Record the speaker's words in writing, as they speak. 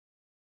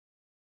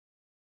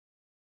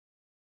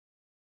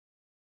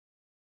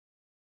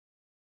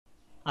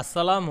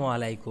Assalamu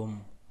Walaikum.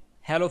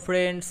 Hello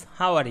friends,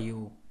 how are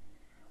you?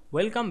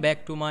 Welcome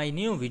back to my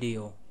new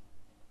video.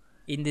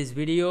 In this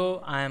video,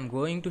 I am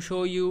going to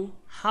show you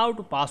how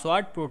to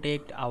password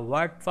protect a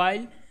Word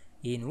file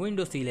in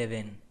Windows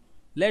 11.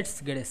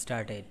 Let's get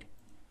started.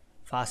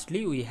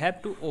 Firstly, we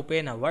have to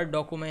open a Word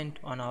document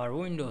on our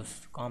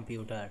Windows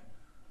computer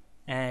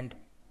and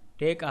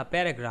take a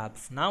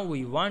paragraph. Now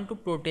we want to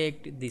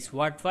protect this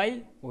Word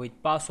file with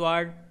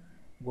password.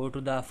 Go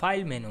to the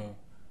File menu,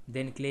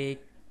 then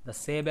click the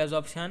Save As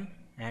option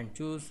and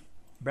choose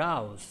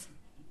Browse.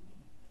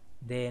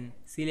 Then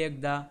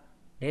select the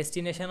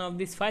destination of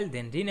this file,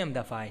 then rename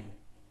the file.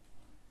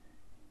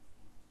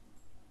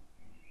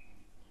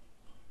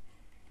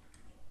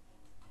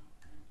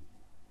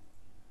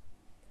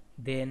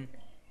 Then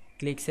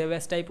click Save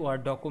As Type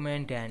Word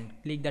document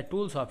and click the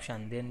Tools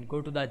option. Then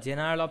go to the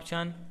General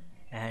option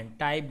and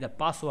type the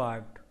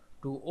password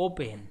to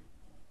open.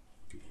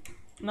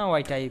 Now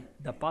I type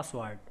the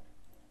password.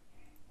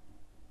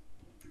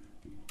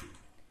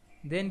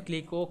 Then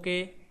click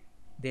OK.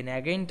 Then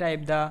again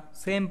type the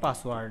same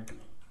password.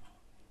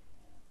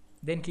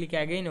 Then click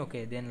again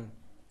OK. Then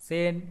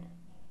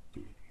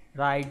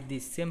write the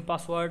same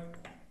password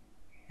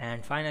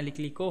and finally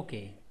click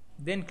OK.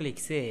 Then click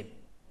Save.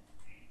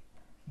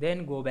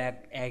 Then go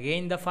back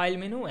again the File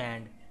menu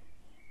and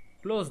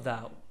close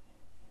the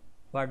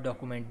Word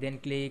document. Then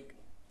click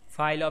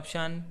File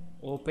option,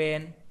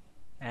 Open,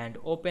 and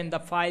open the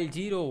file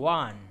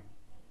 01.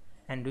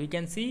 And we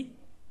can see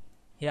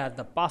here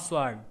the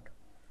password.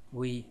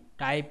 We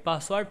type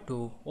password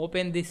to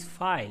open this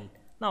file.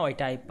 Now I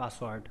type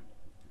password.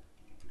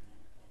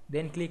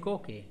 Then click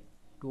OK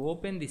to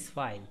open this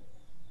file.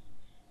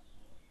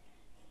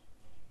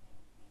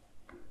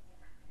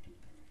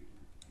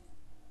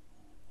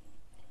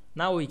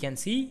 Now we can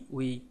see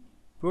we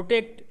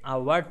protect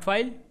our Word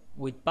file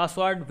with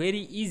password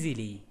very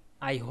easily.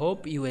 I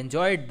hope you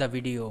enjoyed the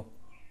video.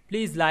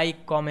 Please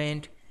like,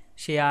 comment,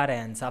 share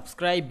and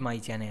subscribe my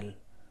channel.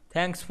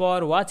 Thanks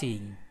for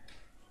watching.